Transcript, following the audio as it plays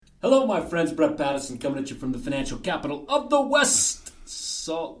Hello, my friends. Brett Pattison coming at you from the financial capital of the West,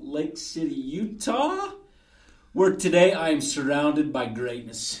 Salt Lake City, Utah, where today I am surrounded by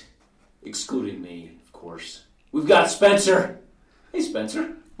greatness, excluding me, of course. We've got Spencer. Hey,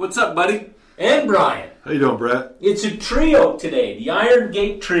 Spencer. What's up, buddy? And Brian. How you doing, Brett? It's a trio today, the Iron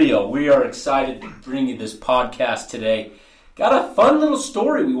Gate Trio. We are excited to bring you this podcast today. Got a fun little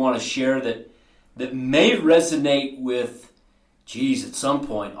story we want to share that may resonate with, at some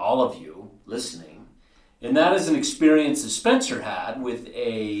point, all of you listening. And that is an experience that Spencer had with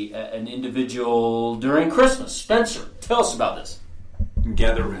an individual during Christmas. Spencer, tell us about this.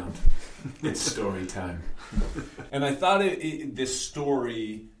 Gather round. It's story time. And I thought this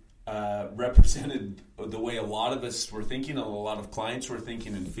story represented the way a lot of us were thinking, a lot of clients were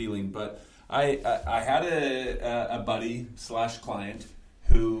thinking and feeling. But I had a buddy / client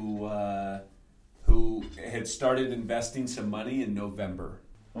who had started investing some money in November.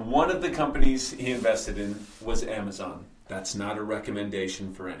 One of the companies he invested in was Amazon. That's not a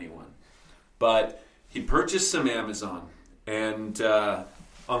recommendation for anyone. But he purchased some Amazon. And on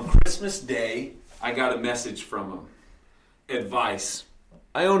Christmas Day, I got a message from him. Advice.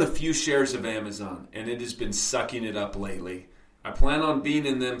 I own a few shares of Amazon, and it has been sucking it up lately. I plan on being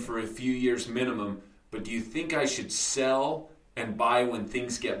in them for a few years minimum, but do you think I should sell and buy when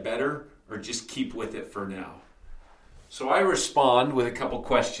things get better, or just keep with it for now? So I respond with a couple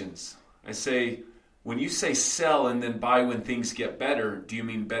questions. I say, when you say sell and then buy when things get better, do you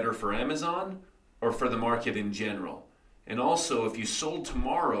mean better for Amazon or for the market in general? And also, if you sold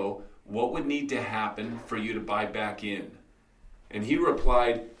tomorrow, what would need to happen for you to buy back in? And he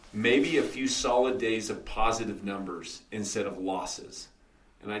replied, maybe a few solid days of positive numbers instead of losses.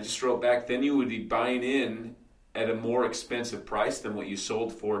 And I just wrote back, then you would be buying in at a more expensive price than what you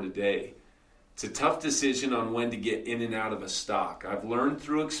sold for today. It's a tough decision on when to get in and out of a stock. I've learned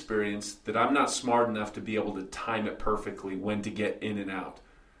through experience that I'm not smart enough to be able to time it perfectly when to get in and out.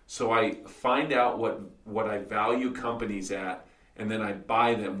 So I find out what I value companies at, and then I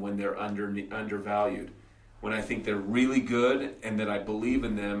buy them when they're undervalued, when I think they're really good and that I believe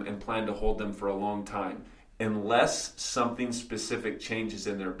in them and plan to hold them for a long time, unless something specific changes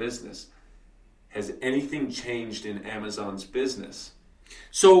in their business. Has anything changed in Amazon's business?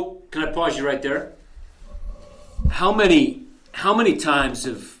 So, can I pause you right there? How many times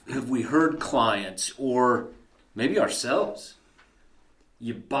have we heard clients, or maybe ourselves,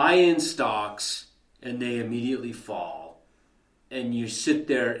 you buy in stocks and they immediately fall, and you sit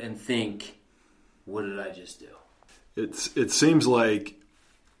there and think, what did I just do? It seems like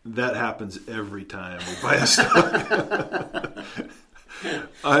that happens every time we buy a stock.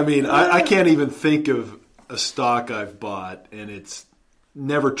 I mean, I can't even think of a stock I've bought and it's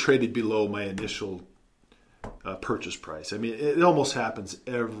never traded below my initial purchase price. I mean, it almost happens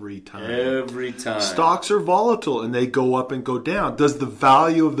every time. Every time. Stocks are volatile and they go up and go down. Does the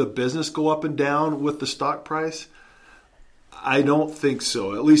value of the business go up and down with the stock price? I don't think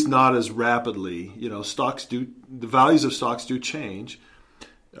so, at least not as rapidly. You know, the values of stocks do change,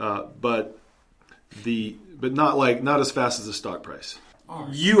 but not as fast as the stock price.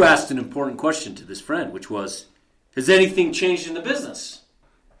 You asked an important question to this friend, which was, has anything changed in the business?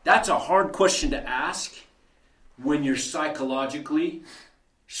 That's a hard question to ask when you're psychologically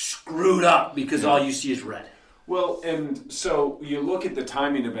screwed up because all you see is red. Well, and so you look at the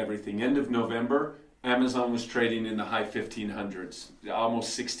timing of everything. End of November, Amazon was trading in the high 1500s,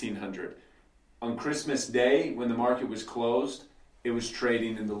 almost 1600. On Christmas Day, when the market was closed, it was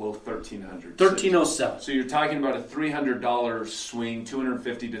trading in the low 1300s. 1307. So you're talking about a $300 swing, $250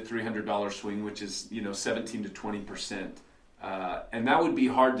 to $300 swing, which is 17 to 20%, and that would be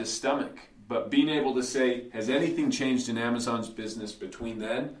hard to stomach. But being able to say, has anything changed in Amazon's business between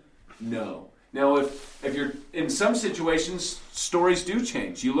then? No. Now, if you're in some situations, stories do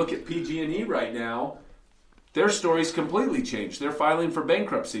change. You look at PG&E right now, their stories completely changed. They're filing for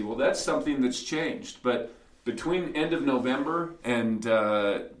bankruptcy. Well, that's something that's changed. But between end of November and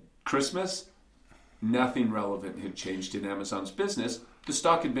Christmas, nothing relevant had changed in Amazon's business. The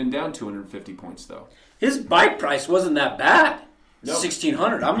stock had been down 250 points, though. His buy price wasn't that bad. No.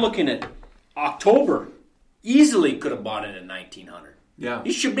 1,600. I'm looking at October. Easily could have bought it at 1,900. Yeah.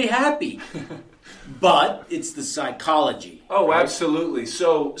 You should be happy. But it's the psychology. Oh, right? Absolutely.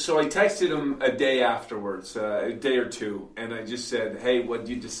 So I texted him a day afterwards, a day or two, and I just said, hey, what did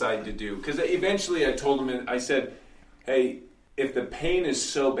you decide to do? Because eventually I told him, I said, hey, if the pain is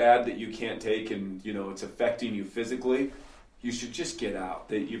so bad that you can't take and, it's affecting you physically, you should just get out.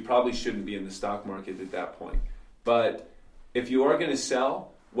 That you probably shouldn't be in the stock market at that point. But if you are going to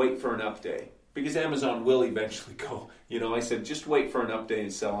sell, wait for an up day. because Amazon will eventually go. I said, just wait for an update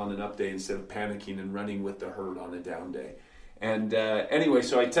and sell on an update instead of panicking and running with the herd on a down day. And anyway,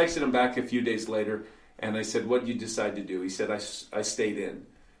 so I texted him back a few days later, and I said, what did you decide to do? He said, I stayed in.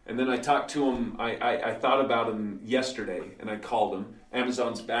 And then I talked to him, I thought about him yesterday, and I called him.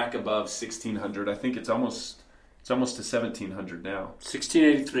 Amazon's back above 1,600. I think it's almost to 1,700 now.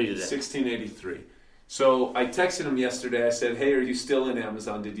 1683 today. 1683. So I texted him yesterday. I said, hey, are you still in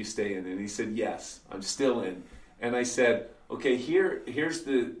Amazon? Did you stay in? And he said, yes, I'm still in. And I said, okay, here's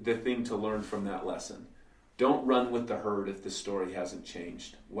the thing to learn from that lesson. Don't run with the herd if the story hasn't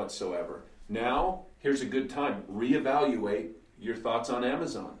changed whatsoever. Now, here's a good time. Reevaluate your thoughts on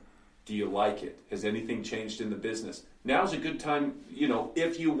Amazon. Do you like it? Has anything changed in the business? Now's a good time,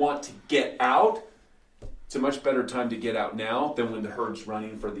 if you want to get out, it's a much better time to get out now than when the herd's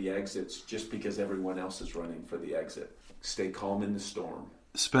running for the exits just because everyone else is running for the exit. Stay calm in the storm.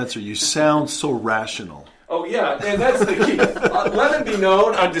 Spencer, you sound so rational. Oh, yeah, and that's the key. Let it be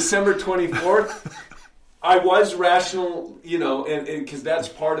known on December 24th, I was rational, and because that's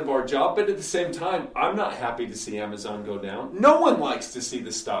part of our job. But at the same time, I'm not happy to see Amazon go down. No one likes to see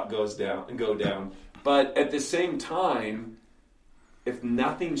the stock go down. But at the same time, if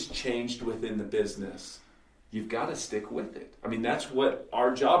nothing's changed within the business, you've got to stick with it. I mean, that's what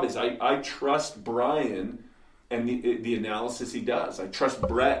our job is. I trust Brian and the analysis he does. I trust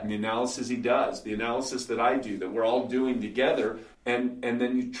Brett and the analysis he does, the analysis that I do, that we're all doing together. And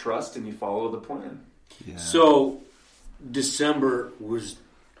then you trust and you follow the plan. Yeah. So December was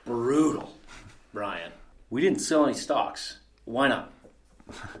brutal, Brian. We didn't sell any stocks. Why not?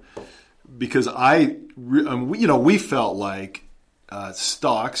 Because we felt like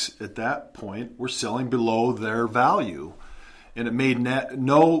stocks at that point were selling below their value, and it made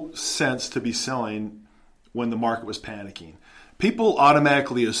no sense to be selling when the market was panicking. People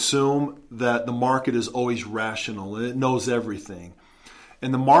automatically assume that the market is always rational and it knows everything.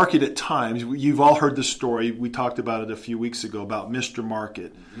 And the market at times, you've all heard the story, we talked about it a few weeks ago, about Mr.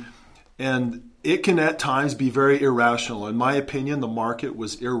 Market. Mm-hmm. And it can at times be very irrational. In my opinion, the market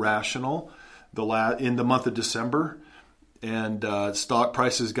was irrational in the month of December, and stock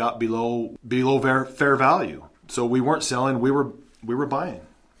prices got below fair value. So we weren't selling, we were buying.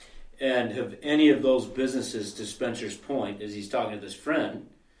 And have any of those businesses, to Spencer's point, as he's talking to this friend,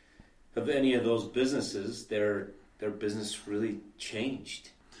 have any of those businesses, their business really changed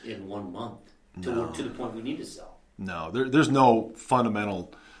in 1 month to the point we need to sell? No, there's no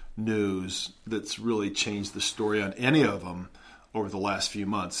fundamental news that's really changed the story on any of them over the last few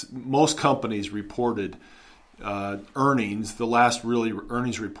months. Most companies reported earnings. The last really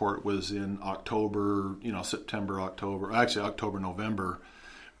earnings report was in October, October, November.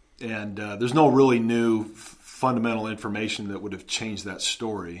 And there's no really new fundamental information that would have changed that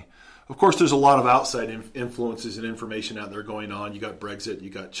story. Of course, there's a lot of outside influences and information out there going on. You got Brexit, you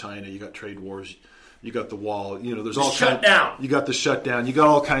got China, you got trade wars, you got the wall. There's all shutdown. You got the shutdown. You got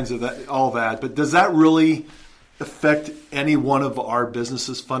all kinds of that, all that. But does that really affect any one of our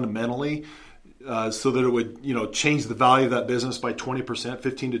businesses fundamentally, so that it would change the value of that business by 20%,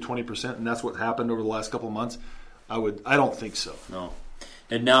 15 to 20%? And that's what happened over the last couple of months. I don't think so. No.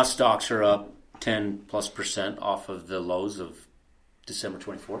 And now stocks are up 10+% off of the lows of December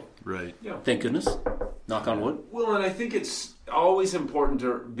 24th. Right. Yeah. Thank goodness. Knock on wood. Well, and I think it's always important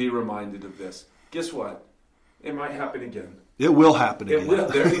to be reminded of this. Guess what? It might happen again. It will happen again. It will.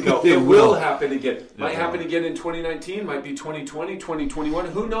 There you go. It will happen again. Might happen again in 2019. Might be 2020, 2021.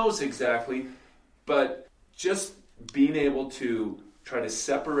 Who knows exactly? But just being able to try to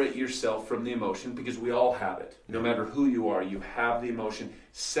separate yourself from the emotion, because we all have it. No matter who you are, you have the emotion.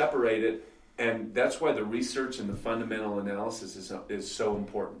 Separate it. And that's why the research and the fundamental analysis is so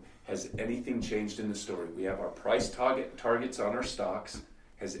important. Has anything changed in the story? We have our price targets on our stocks.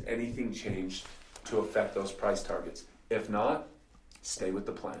 Has anything changed to affect those price targets? If not, stay with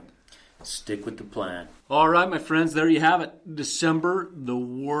the plan. Stick with the plan. All right, my friends, there you have it. December, the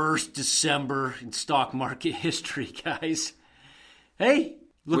worst December in stock market history, guys. Hey,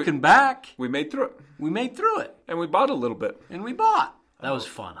 looking back. We made through it. We made through it. And we bought a little bit. And we bought. That was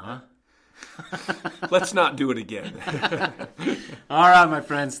fun, huh? Let's not do it again. All right, my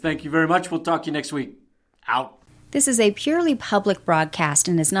friends. Thank you very much. We'll talk to you next week. Out. This is a purely public broadcast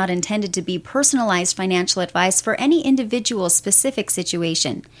and is not intended to be personalized financial advice for any individual's specific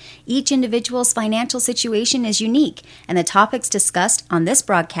situation. Each individual's financial situation is unique, and the topics discussed on this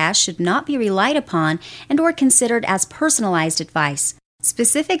broadcast should not be relied upon and/or considered as personalized advice.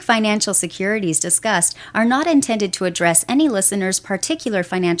 Specific financial securities discussed are not intended to address any listener's particular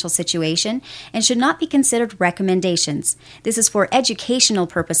financial situation and should not be considered recommendations. This is for educational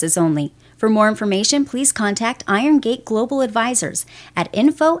purposes only. For more information, please contact Iron Gate Global Advisors at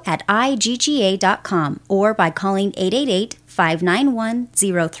info@igga.com or by calling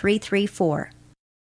 888-591-0334.